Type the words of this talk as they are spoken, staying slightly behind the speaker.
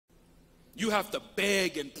You have to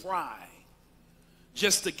beg and pry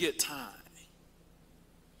just to get time.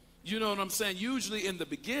 You know what I'm saying? Usually in the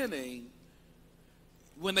beginning,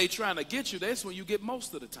 when they trying to get you, that's when you get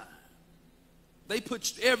most of the time. They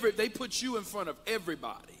put you in front of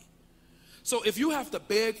everybody. So if you have to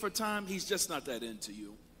beg for time, he's just not that into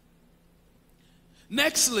you.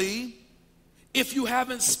 Nextly, if you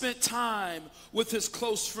haven't spent time with his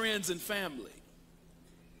close friends and family.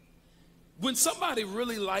 When somebody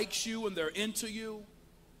really likes you and they're into you,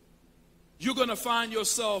 you're going to find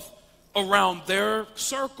yourself around their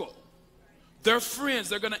circle, their friends.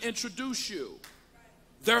 They're going to introduce you,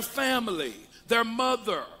 their family, their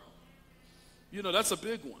mother. You know, that's a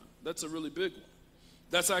big one. That's a really big one.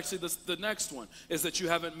 That's actually the next one, is that you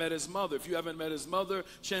haven't met his mother. If you haven't met his mother,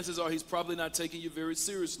 chances are he's probably not taking you very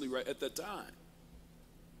seriously right at that time.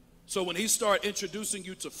 So when he starts introducing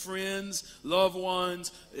you to friends, loved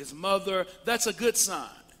ones, his mother, that's a good sign.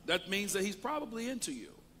 That means that he's probably into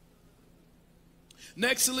you.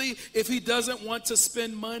 Nextly, if he doesn't want to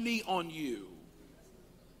spend money on you,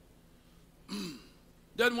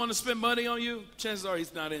 doesn't want to spend money on you, chances are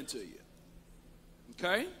he's not into you.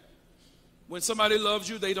 Okay? When somebody loves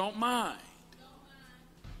you, they don't mind.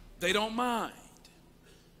 They don't mind.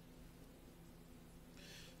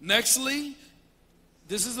 Nextly,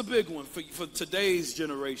 this is a big one for today's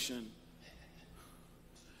generation.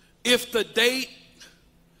 If the date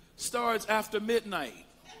starts after midnight,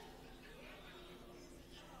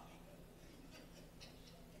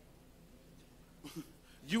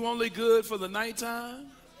 you only good for the nighttime,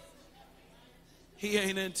 he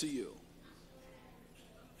ain't into you.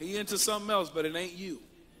 He into something else, but it ain't you.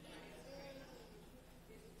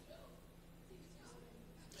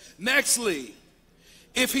 Nextly,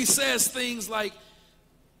 if he says things like,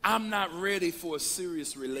 I'm not ready for a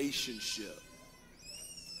serious relationship,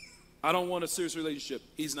 I don't want a serious relationship,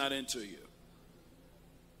 he's not into you.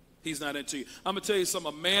 He's not into you. I'm going to tell you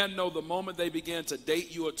something. A man know the moment they begin to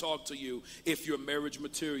date you or talk to you, if you're marriage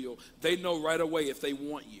material, they know right away if they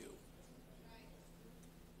want you.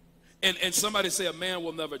 And somebody say a man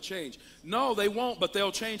will never change. No, they won't, but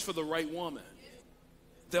they'll change for the right woman.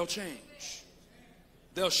 They'll change.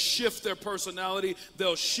 They'll shift their personality.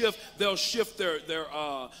 They'll shift their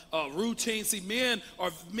routine. See, men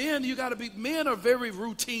are very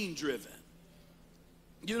routine driven.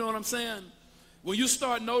 You know what I'm saying? When you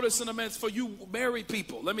start noticing them, it's for you married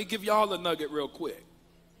people. Let me give y'all a nugget real quick.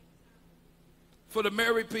 For the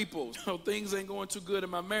married people, things ain't going too good in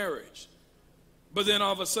my marriage. But then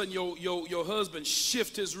all of a sudden your husband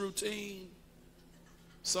shift his routine.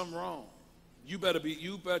 Something wrong. You better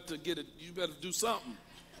do something.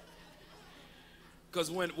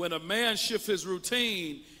 Because when a man shifts his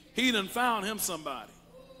routine, he done found him somebody.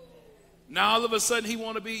 Now all of a sudden he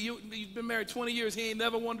want to be, you've been married 20 years, he ain't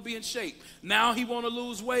never wanted to be in shape. Now he want to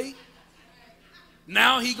lose weight.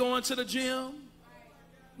 Now he going to the gym.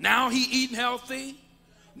 Now he eating healthy.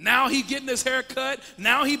 Now he getting his hair cut.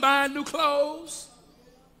 Now he buying new clothes.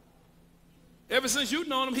 Ever since you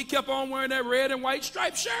known him, he kept on wearing that red and white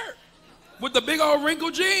striped shirt with the big old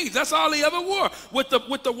wrinkled jeans. That's all he ever wore, with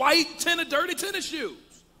the white dirty tennis shoes.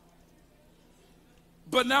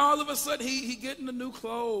 But now all of a sudden he getting the new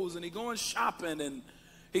clothes and he going shopping and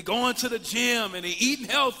he going to the gym and he eating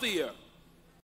healthier.